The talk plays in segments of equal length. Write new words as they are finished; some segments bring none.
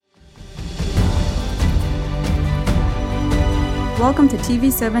Welcome to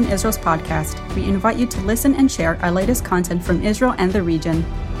TV7 Israel's podcast. We invite you to listen and share our latest content from Israel and the region.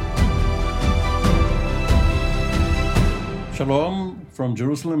 Shalom from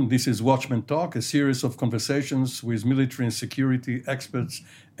Jerusalem. This is Watchman Talk, a series of conversations with military and security experts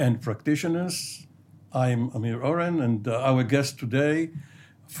and practitioners. I'm Amir Oren, and our guest today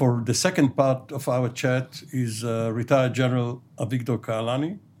for the second part of our chat is retired General Avigdor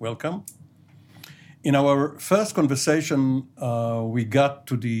Kahalani. Welcome. In our first conversation, we got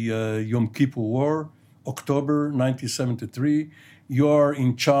to the Yom Kippur War, October 1973. You are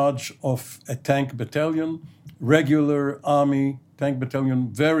in charge of a tank battalion, regular army tank battalion,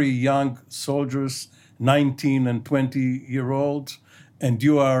 very young soldiers, 19 and 20-year-olds, and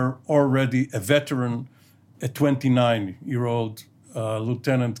you are already a veteran, a 29-year-old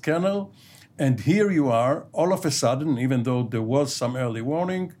lieutenant colonel. And here you are, all of a sudden, even though there was some early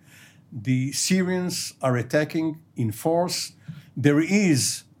warning, the Syrians are attacking in force. There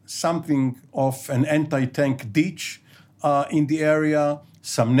is something of an anti-tank ditch in the area,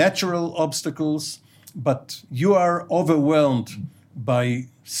 some natural obstacles, but you are overwhelmed by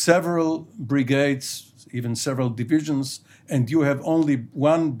several brigades, even several divisions, and you have only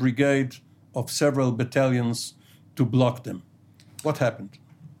one brigade of several battalions to block them. What happened?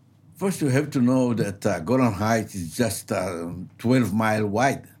 First, you have to know that Golan Heights is just 12 miles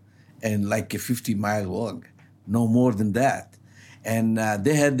wide and like a 50 mile long, no more than that. And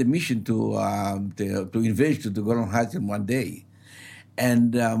they had the mission to invade to the Golan Heights in one day.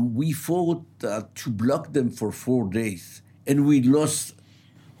 And we fought to block them for 4 days. And we lost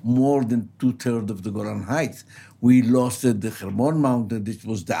more than 2/3 of the Golan Heights. We lost the Hermon Mountain, which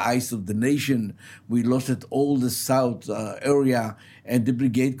was the eyes of the nation. We lost all the south area, and the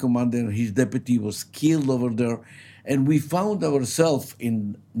brigade commander and his deputy was killed over there. And we found ourselves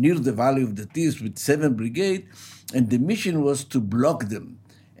near the Valley of the Tigris with 7 brigades, and the mission was to block them.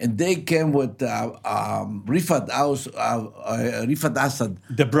 And they came with Rifat Assad.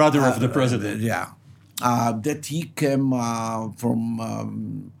 The brother of the president. That he came from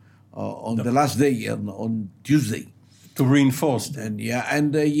on the last day, on Tuesday. To reinforce them.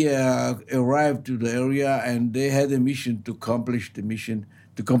 And they arrived to the area, and they had a mission to accomplish the mission,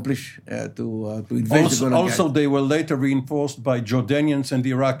 to invade the Golan Heights. Also, they were later reinforced by Jordanians and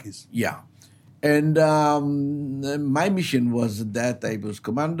Iraqis. Yeah. And my mission was that I was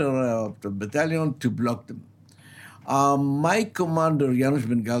commander of the battalion to block them. My commander, Janusz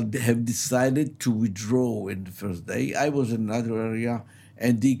Ben-Gal, have decided to withdraw in the first day. I was in another area,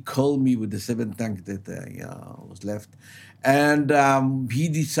 and he called me with the 7 tank that was left. And he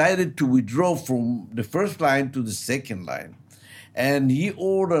decided to withdraw from the first line to the second line. And he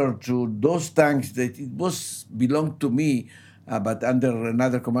ordered to those tanks that belonged to me, but under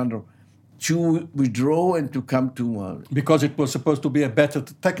another commander, to withdraw and to come to... because it was supposed to be a better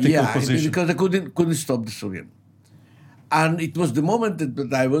tactical position. Yeah, because I couldn't stop the Syrian. And it was the moment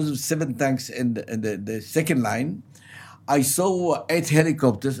that I was with 7 tanks in the second line. I saw 8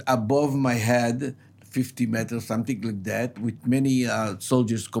 helicopters above my head, 50 meters, something like that, with many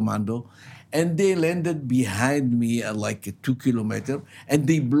soldiers commando. And they landed behind me at like 2 kilometers. And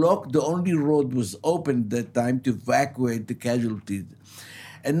they blocked, the only road was open that time to evacuate the casualties.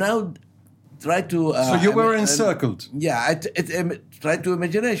 And now try to... so you were encircled. Try to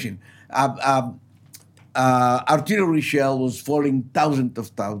imagination. Artillery shell was falling thousands of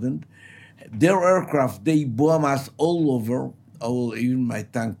thousands. Their aircraft, they bomb us all over, even my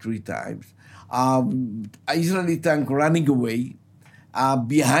tank 3 times. Israeli tank running away.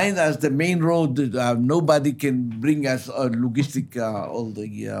 Behind us, the main road, nobody can bring us logistic, all the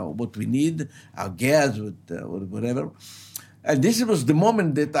what we need, our gas, whatever. And this was the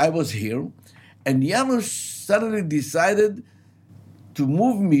moment that I was here. And Janusz suddenly decided to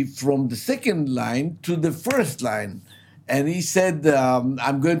move me from the second line to the first line. And he said,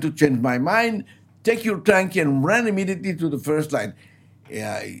 I'm going to change my mind, take your tank and run immediately to the first line.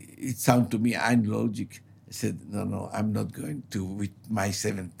 It sounded to me unlogic. I said, no, I'm not going to with my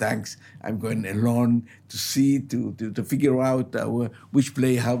 7 tanks. I'm going alone to see, to figure out which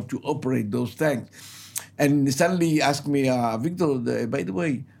play, how to operate those tanks. And suddenly he asked me, Victor, by the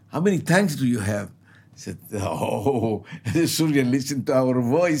way, how many tanks do you have? I said, the Syrian listened to our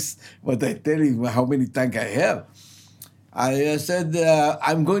voice, but I tell him how many tanks I have. I said,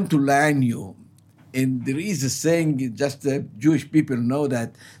 I'm going to line you. And there is a saying, just Jewish people know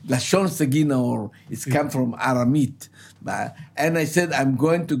that Lashon Saginor, it's come from Aramit. And I said, I'm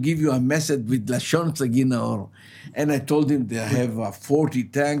going to give you a message with Lashon Saginor. And I told him they have a 40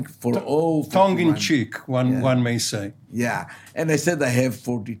 tank for all. Tongue in cheek, one may say. Yeah. And I said, I have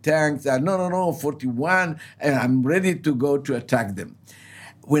 40 tanks. No, 41. And I'm ready to go to attack them.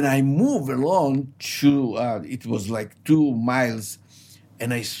 When I moved along to, it was like 2 miles,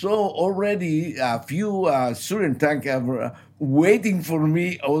 and I saw already a few Syrian tanks waiting for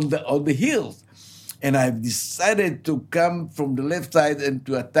me on the hills. And I've decided to come from the left side and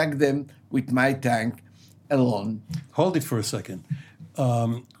to attack them with my tank alone. Hold it for a second.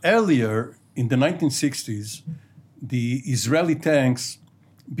 Earlier, in the 1960s, the Israeli tanks,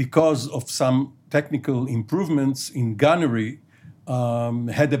 because of some technical improvements in gunnery,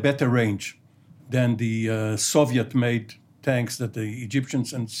 had a better range than the Soviet-made tanks that the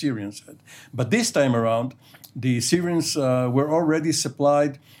Egyptians and Syrians had. But this time around, the Syrians were already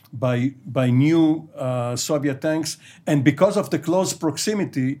supplied by new Soviet tanks, and because of the close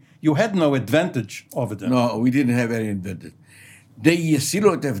proximity, you had no advantage over them. No, we didn't have any advantage. The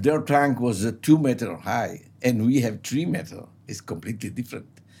silhouette of their tank was 2 meters high, and we have 3 meters. It's completely different.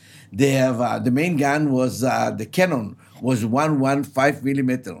 They have the main gun was the cannon was 115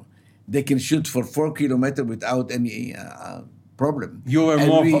 millimeter. They can shoot for 4 kilometers without any problem. You were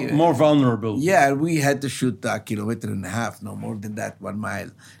more vulnerable. Yeah, we had to shoot 1.5 kilometers, no more than that, 1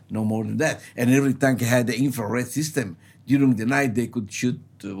 mile, no more than that. And every tank had the infrared system. During the night, they could shoot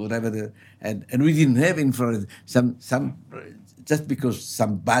whatever, and we didn't have infrared. Some just because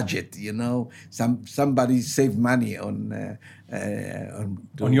some budget, somebody saved money on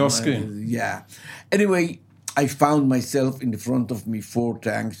your skin. Yeah. Anyway, I found myself in the front of me 4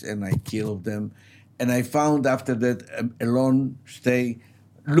 tanks, and I killed them. And I found after that alone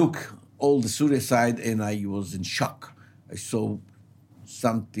look all the suicide, and I was in shock. I saw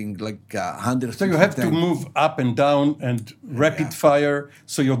something like 100. So you have to move up and down and rapid fire.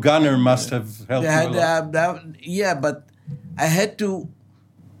 So your gunner must have helped you a lot. Yeah, but I had to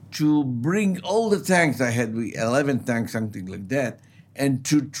bring all the tanks. I had 11 tanks, something like that, and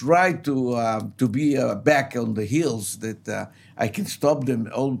to try to be back on the hills that I can stop them.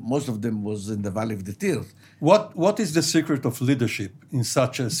 Most of them was in the Valley of the Tears. What is the secret of leadership in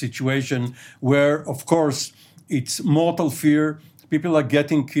such a situation where, of course, it's mortal fear, people are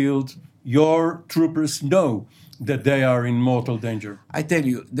getting killed, your troopers know that they are in mortal danger? I tell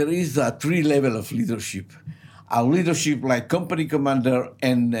you, there is 3 levels of leadership. A leadership like company commander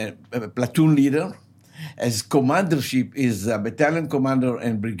and platoon leader. As commandership is battalion commander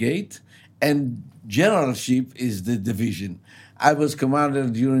and brigade, and generalship is the division. I was commander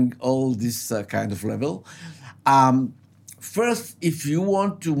during all this kind of level. First, if you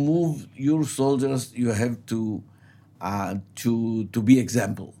want to move your soldiers, you have to be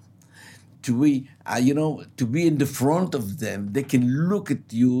example. To be, to be in the front of them. They can look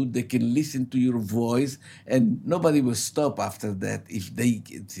at you, they can listen to your voice, and nobody will stop after that if they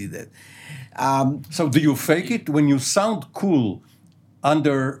can see that. So do you fake it when you sound cool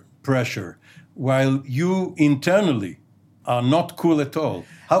under pressure, while you internally are not cool at all?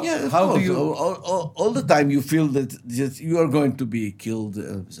 How do you? All the time you feel that you are going to be killed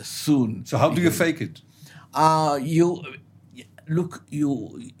soon. So how do you fake it?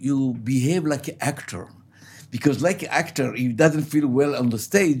 You behave like an actor, because like an actor, if he doesn't feel well on the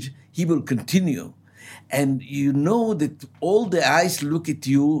stage, he will continue. And you know that all the eyes look at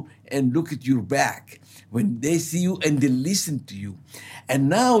you and look at your back when they see you and they listen to you. And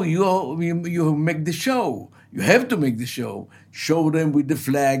now you make the show. You have to make the show. Show them with the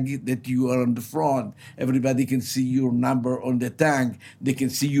flag that you are on the front. Everybody can see your number on the tank. They can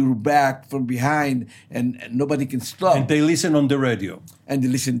see your back from behind, and nobody can stop. And they listen on the radio. And they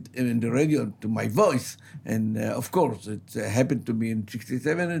listen on the radio to my voice. And of course, it happened to me in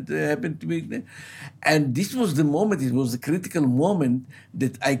 1967. It happened to me. And this was the moment, it was a critical moment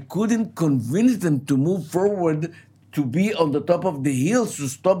that I couldn't convince them to move forward, to be on the top of the hills to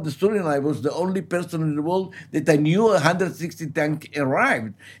stop the Syrian. I was the only person in the world that I knew 160 tank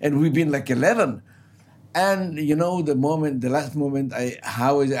arrived, and we've been like 11. And the last moment,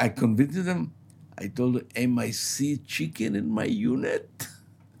 how I convinced them, I told them, MIC chicken in my unit.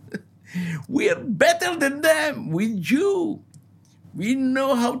 We are better than them. We Jew. We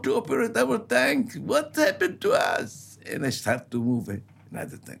know how to operate our tanks. What happened to us? And I start to move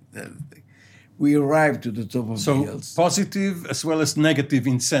another thing. We arrived to the top of the hills. So positive as well as negative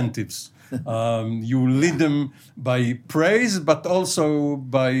incentives. You lead them by praise, but also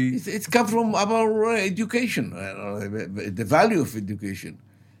by... It's come from our education, the value of education.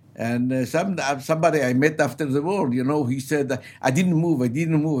 And somebody I met after the war, he said, I didn't move. I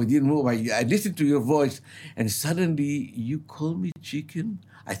listened to your voice, and suddenly you call me chicken.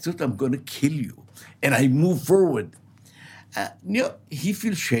 I thought I'm going to kill you. And I moved forward. He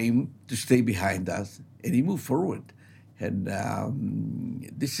feels shame to stay behind us, and he moved forward. And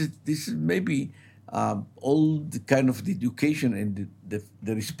this is maybe all the kind of the education and the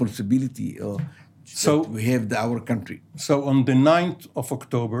responsibility that we have our country. So on the 9th of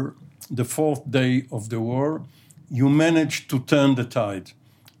October, the fourth day of the war, you managed to turn the tide.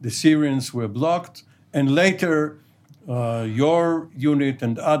 The Syrians were blocked, and later your unit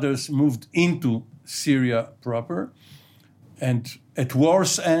and others moved into Syria proper. And at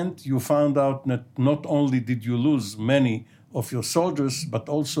war's end, you found out that not only did you lose many of your soldiers, but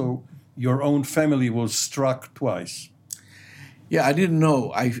also your own family was struck twice. Yeah, I didn't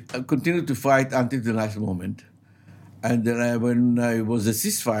know. I continued to fight until the last moment. And then when I was a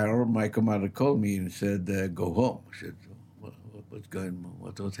ceasefire, my commander called me and said, go home. I said, what's going on?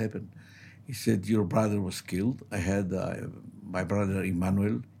 What happened? He said, your brother was killed. I had my brother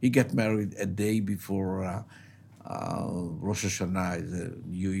Emmanuel. He got married a day before Rosh Hashanah, the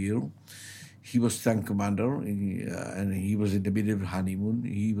New Year. He was tank commander, and he was in the middle of honeymoon.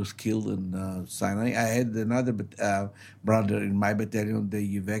 He was killed in Sinai. I had another brother in my battalion. They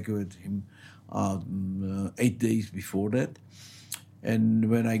evacuated him 8 days before that. And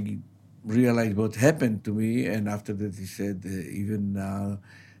when I realized what happened to me, and after that he said, even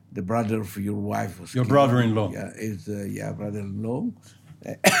the brother of your wife was your killed. Brother-in-law. Yeah, brother-in-law.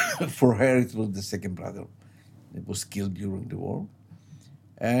 For her, it was the second brother. It was killed during the war.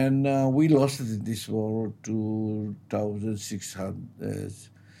 And we lost it in this war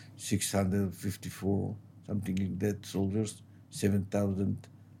 2,654, something like that, soldiers, 7,000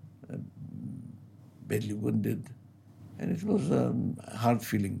 badly wounded. And it was a hard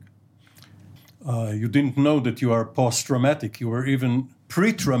feeling. You didn't know that you are post-traumatic. You were even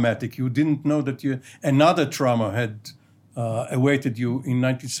pre-traumatic. You didn't know that another trauma had awaited you in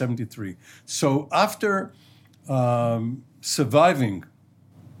 1973. So after surviving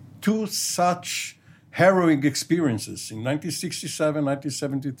two such harrowing experiences in 1967,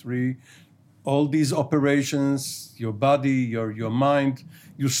 1973, all these operations, your body, your mind,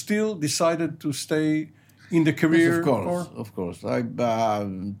 you still decided to stay in the career? Yes, of course.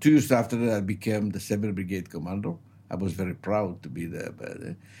 2 years after that, I became the 7th Brigade Commander. I was very proud to be there.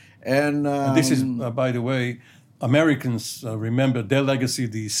 And this is, by the way, Americans remember their legacy,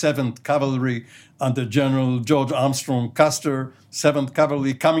 the 7th Cavalry under General George Armstrong Custer, 7th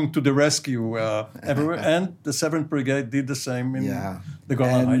Cavalry coming to the rescue everywhere, and the 7th Brigade did the same in the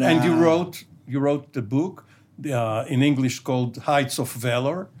Golan Heights. And you wrote the book in English called Heights of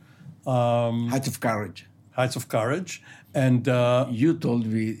Valor. Heights of Courage. Heights of Courage. And you told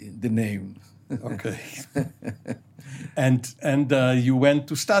me the name. Okay. And you went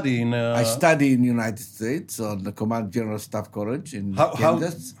to study in... I studied in the United States on the Command General Staff College in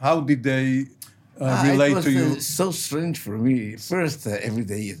Kansas. How did they relate to you? It was so strange for me. First, every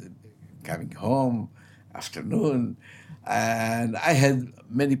day coming home, afternoon, and I had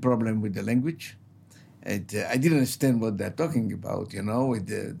many problems with the language. And, I didn't understand what they're talking about,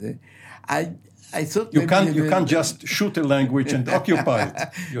 with I thought you can't just shoot a language and occupy it.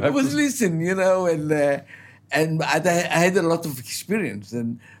 You have I was listening, and I had a lot of experience,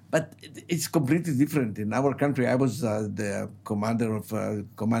 but it's completely different. In our country, I was the commander of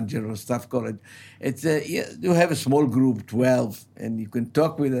Command General Staff College. It's you have a small group, 12, and you can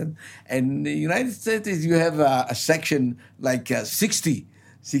talk with them. And in the United States, you have a section like 60,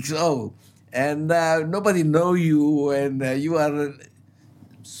 and nobody know you, and you are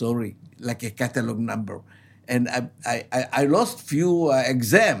like a catalog number. And I lost few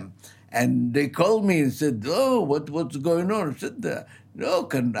exam. And they called me and said, "Oh, what's going on?" I said, "No,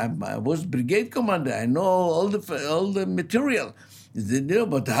 I was brigade commander. I know all the material." He said, "No,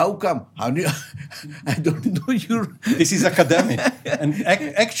 but how come? How do you?" I don't know you. This is academic, and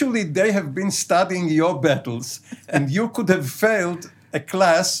actually, they have been studying your battles, and you could have failed a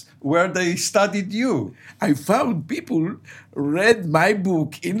class where they studied you. I found people read my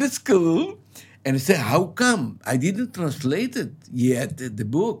book in the school, and said, "How come I didn't translate it yet? The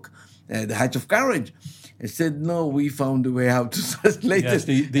book." The Heights of Courage. I said, "No, we found a way how to translate it."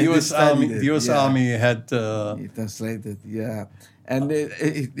 The U.S. Army. The U.S. Army had translated. Yeah, and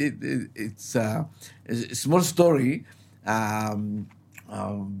it's a small story.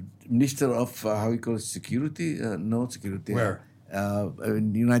 Minister of how you call it, security? No security. Where?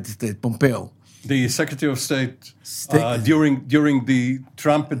 In the United States, Pompeo. The Secretary of State during the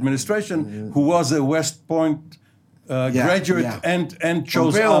Trump administration, who was a West Point graduate and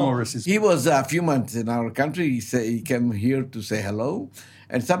chose Amor as his. He was a few months in our country. He came here to say hello.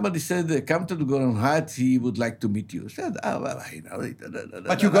 And somebody said, come to the Golan Heights, he would like to meet you. I said, well, I know.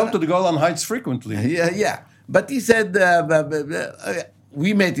 But you go to the Golan Heights frequently. Yeah. But he said,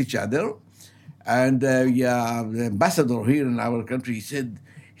 we met each other. And the ambassador here in our country,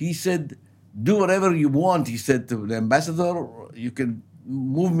 he said, do whatever you want. He said to the ambassador, you can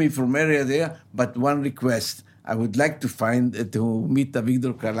move me from area there, but one request. I would like to meet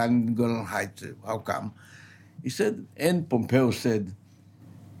Avigdor Kalan in Golan Heights. How come? He said, and Pompeo said,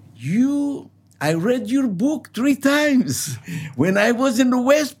 I read your book 3 times when I was in the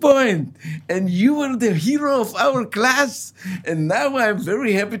West Point, and you were the hero of our class, and now I'm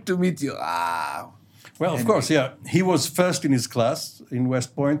very happy to meet you. Well, of course, yeah. He was first in his class in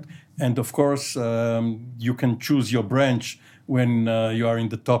West Point, and of course, you can choose your branch when you are in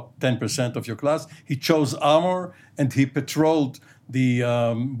the top 10% of your class. He chose Amor, and he patrolled the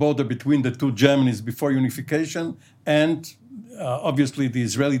border between the two Germanys before unification, and obviously, the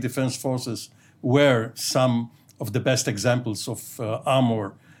Israeli Defense Forces were some of the best examples of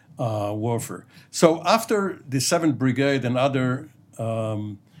Amor warfare. So after the 7th Brigade and other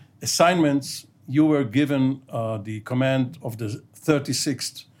assignments, you were given the command of the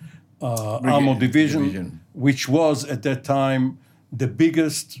 36th Amor Division, which was at that time the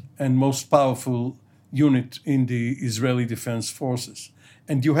biggest and most powerful unit in the Israeli Defense Forces.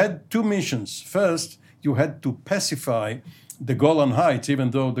 And you had 2 missions. First, you had to pacify the Golan Heights,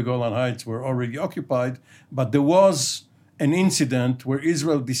 even though the Golan Heights were already occupied, but there was an incident where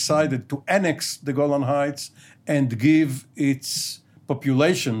Israel decided to annex the Golan Heights and give its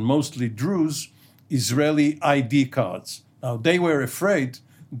population, mostly Druze, Israeli ID cards. Now, they were afraid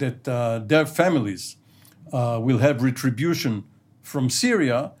that their families will have retribution from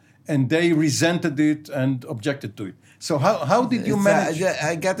Syria, and they resented it and objected to it. So how did you manage?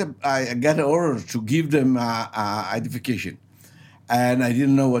 I got an order to give them identification. And I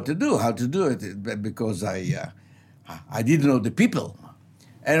didn't know how to do it, because I didn't know the people.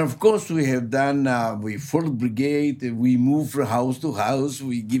 And of course, we have done, we 4th Brigade, we move from house to house,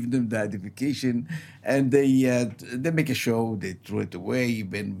 we give them the identification, and they make a show, they throw it away,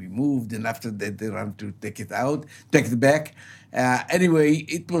 when we moved, and after that, they run to take it back. Anyway,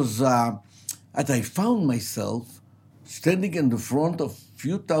 it was, that I found myself standing in the front of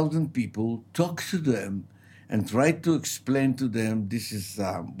few thousand people, talk to them, and try to explain to them, this is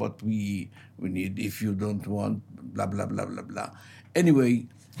what we need if you don't want, blah, blah, blah, blah, blah. Anyway.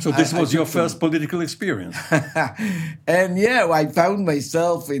 So this was your first political experience. And I found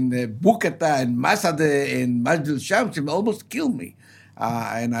myself in Bukata and Masada and Majdul Shams, almost killed me.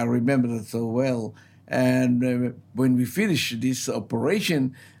 And I remember that so well. And when we finished this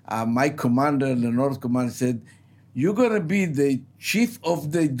operation, my commander, the North Command, said, you're going to be the chief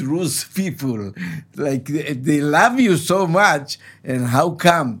of the Druze people. Like, they love you so much. And how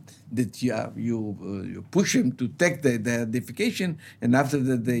come that you push them to take the identification, and after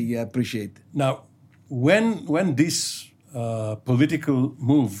that they appreciate it? Now, when this political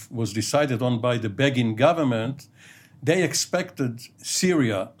move was decided on by the Begin government, they expected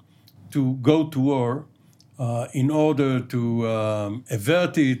Syria to go to war in order to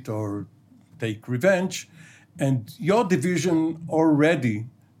avert it or take revenge. And your division already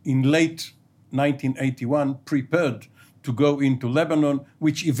in late 1981 prepared to go into Lebanon,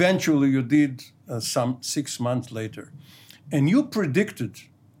 which eventually you did some 6 months later. And you predicted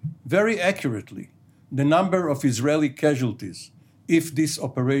very accurately the number of Israeli casualties if this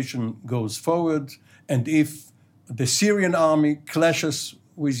operation goes forward, and if the Syrian army clashes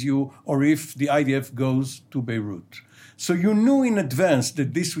with you, or if the IDF goes to Beirut. So you knew in advance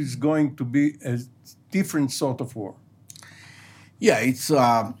that this was going to be a different sort of war. Yeah, it's,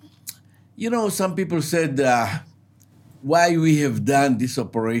 some people said why we have done this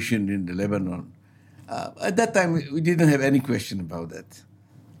operation in the Lebanon. At that time, we didn't have any question about that.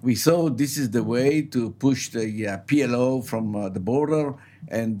 We saw this is the way to push the PLO from the border,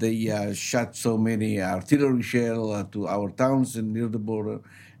 and they shot so many artillery shells to our towns and near the border,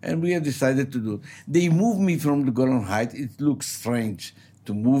 and we have decided to do it. They moved me from the Golan Heights. It looks strange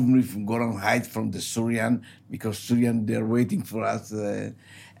to move me from Golan Heights from the Syrian, because Syrian, they're waiting for us.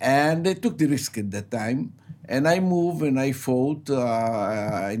 And they took the risk at that time. And I moved and I fought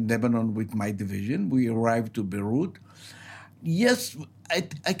in Lebanon with my division. We arrived to Beirut. Yes,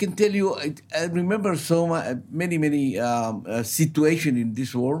 I can tell you, I remember many situations in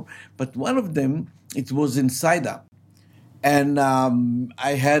this war, but one of them, it was in Saida. And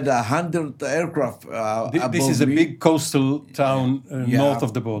I had 100 aircraft This is a above me. big coastal town north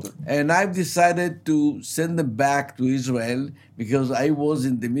of the border. And I've decided to send them back to Israel because I was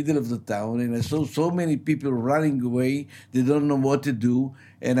in the middle of the town and I saw so many people running away. They don't know what to do.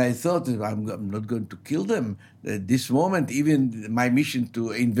 And I thought, I'm not going to kill them. At this moment, even my mission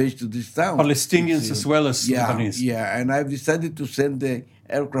to invade to this town. Palestinians as well as Lebanese. Yeah, and I've decided to send the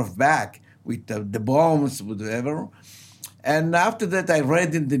aircraft back with the bombs, whatever. And after that, I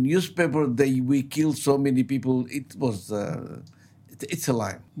read in the newspaper that we killed so many people. It was, it's a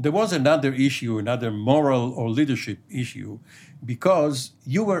lie. There was another issue, another moral or leadership issue, because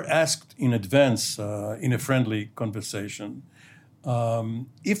you were asked in advance in a friendly conversation,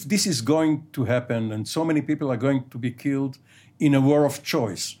 if this is going to happen and so many people are going to be killed in a war of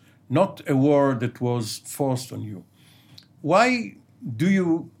choice, not a war that was forced on you, why do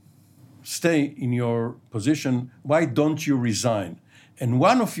you stay in your position? Why don't you resign? And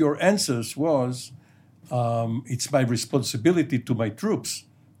one of your answers was, it's my responsibility to my troops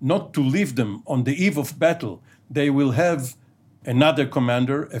not to leave them on the eve of battle. They will have another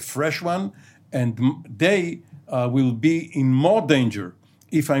commander, a fresh one, and they will be in more danger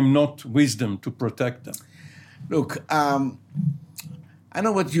if I'm not with them to protect them. Look, I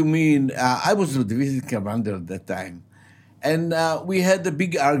know what you mean. I was the division commander at that time. And we had a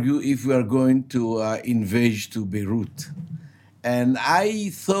big argue if we are going to invade to Beirut. And I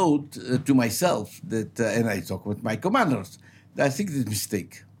thought to myself that, and I talked with my commanders, that I think it's a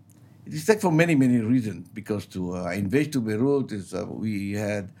mistake. It's a mistake for many, many reasons, because to invade to Beirut, we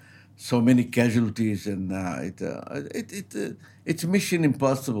had so many casualties, and it's mission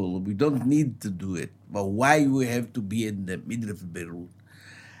impossible. We don't need to do it. But why we have to be in the middle of Beirut?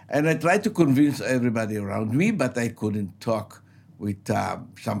 And I tried to convince everybody around me, but I couldn't talk with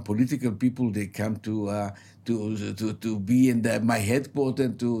some political people. They come to be in my headquarters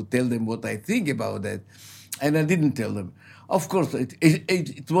and to tell them what I think about that. And I didn't tell them. Of course,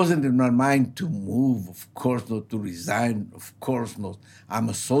 it wasn't in my mind to move. Of course not, to resign. Of course not. I'm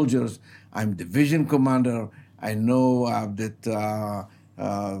a soldier. I'm division commander. I know that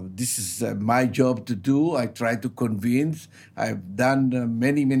this is my job to do. I try to convince. I've done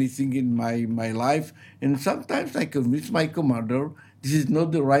many, many things in my life. And sometimes I convince my commander this is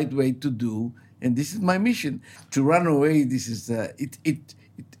not the right way to do. And this is my mission. To run away, this is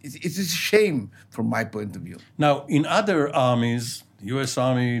it's a shame from my point of view. Now, in other armies, the U.S.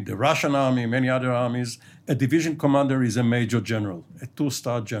 Army, the Russian Army, many other armies, a division commander is a major general, a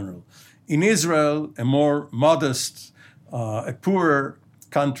 2-star general. In Israel, a more modest, a poorer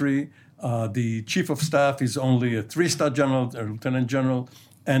country, the chief of staff is only a 3-star general, a lieutenant general,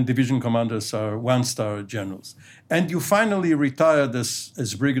 and division commanders are 1-star generals. And you finally retired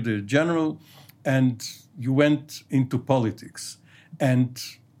as brigadier general, and you went into politics. And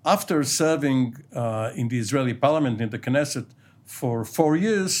after serving in the Israeli parliament, in the Knesset, for 4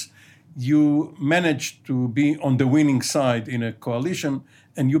 years, you managed to be on the winning side in a coalition,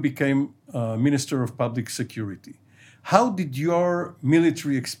 and you became Minister of Public Security. How did your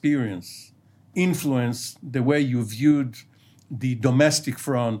military experience influence the way you viewed the domestic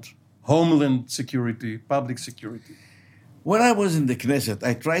front, homeland security, public security? When I was in the Knesset,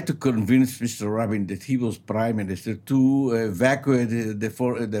 I tried to convince Mr. Rabin that he was prime minister to evacuate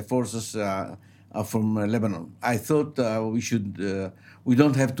the forces from Lebanon. I thought we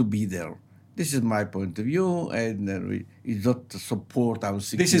don't have to be there. This is my point of view, and it's not to support our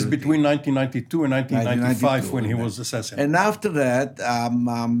security. This is between 1992 and 1995 when he was assassinated. And after that,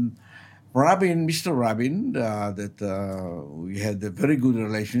 Mr. Rabin, that we had a very good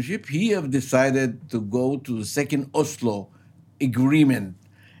relationship, he have decided to go to the second Oslo agreement,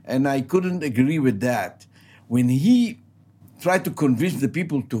 and I couldn't agree with that. When he tried to convince the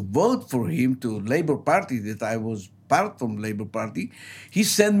people to vote for him, to Labour Party, that I was part from Labour Party, he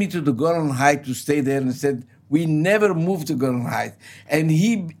sent me to the Golan Heights to stay there and said, we never moved to Golan Heights. And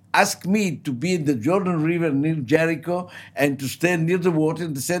he asked me to be in the Jordan River near Jericho and to stand near the water,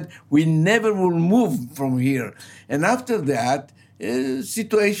 and they said, we never will move from here. And after that,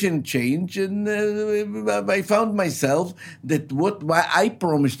 situation changed, and I found myself that why I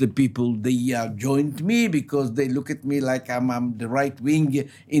promised the people, they joined me because they look at me like I'm the right wing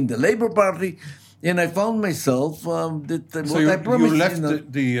in the Labour Party. And I found myself that so what I promised. You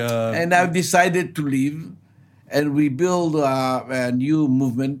left and I've decided to leave and rebuild a new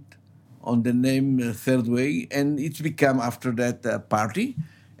movement on the name Third Way. And it's become, after that, party.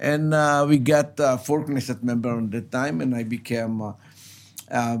 And we got 4 Knesset members at that time, and I became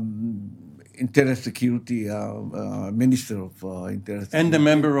Interior Security Minister of Interior Security. And a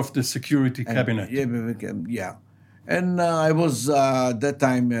member of the Security Cabinet. Yeah. And I was, at that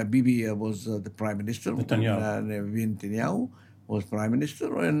time, Bibi was the prime minister. Netanyahu. Netanyahu was prime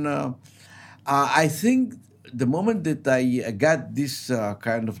minister. And I think the moment that I got this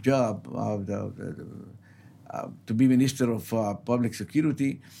kind of job, to be Minister of Public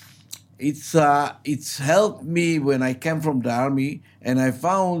Security, it's helped me when I came from the army, and I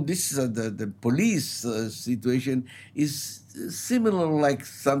found this the police situation is similar, like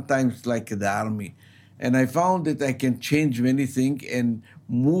sometimes like the army, and I found that I can change many things and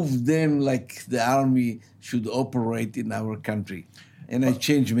move them like the army should operate in our country, and I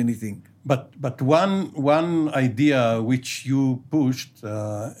changed many things. But one idea which you pushed,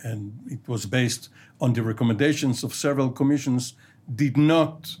 and it was based on the recommendations of several commissions, did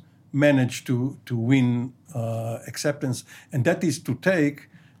not manage to win acceptance, and that is to take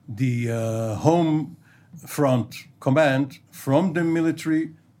the home front command from the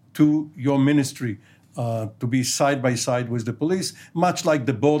military to your ministry, to be side by side with the police, much like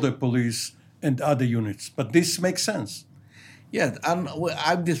the border police and other units. But this makes sense. Yes, and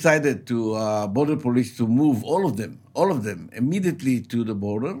I've decided to border police to move all of them immediately to the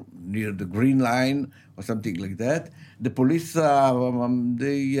border near the Green Line or something like that. The police,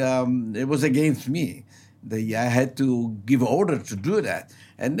 it was against me. I had to give order to do that,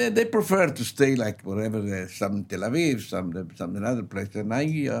 and they prefer to stay like wherever, some in Tel Aviv, some in other place, and I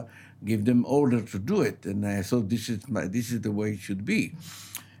give them order to do it. And I thought this is the way it should be,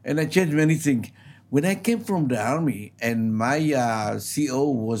 and I changed many things. When I came from the army, and my CO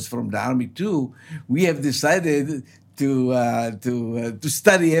was from the army too, we have decided to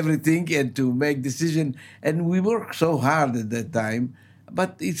study everything and to make decision. And we worked so hard at that time,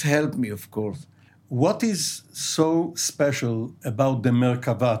 but it's helped me, of course. What is so special about the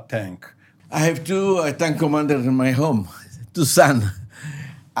Merkava tank? I have two tank commanders in my home, two sons.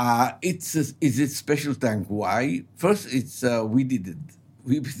 It's a special tank. Why? First, we did it.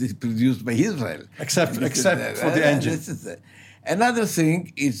 We produced by Israel. Except for the engine. Another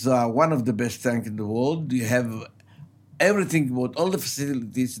thing is one of the best tanks in the world. You have everything, all the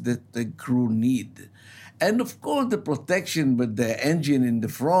facilities that the crew need. And of course, the protection with the engine in the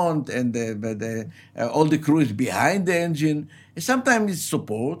front and all the crew is behind the engine. Sometimes it's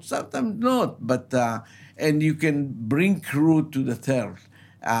support, sometimes not. But and you can bring crew to the third.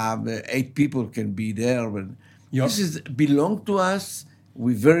 8 people can be there. This belong to us.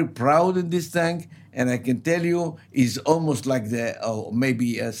 We're very proud in this tank, and I can tell you, it's almost like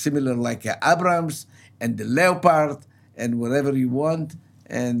maybe similar like Abrams and the Leopard and whatever you want,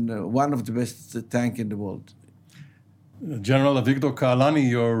 and one of the best tank in the world. General Avigdor Ka'alani,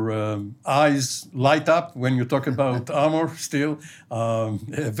 your eyes light up when you talk about armor still. A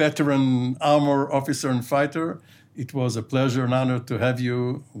veteran armor officer and fighter. It was a pleasure and honor to have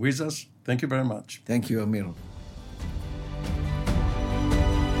you with us. Thank you very much. Thank you, Amir.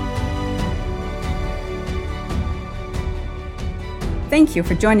 Thank you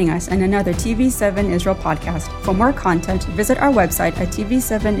for joining us in another TV7 Israel podcast. For more content, visit our website at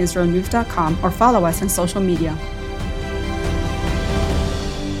tv7israelnews.com or follow us on social media.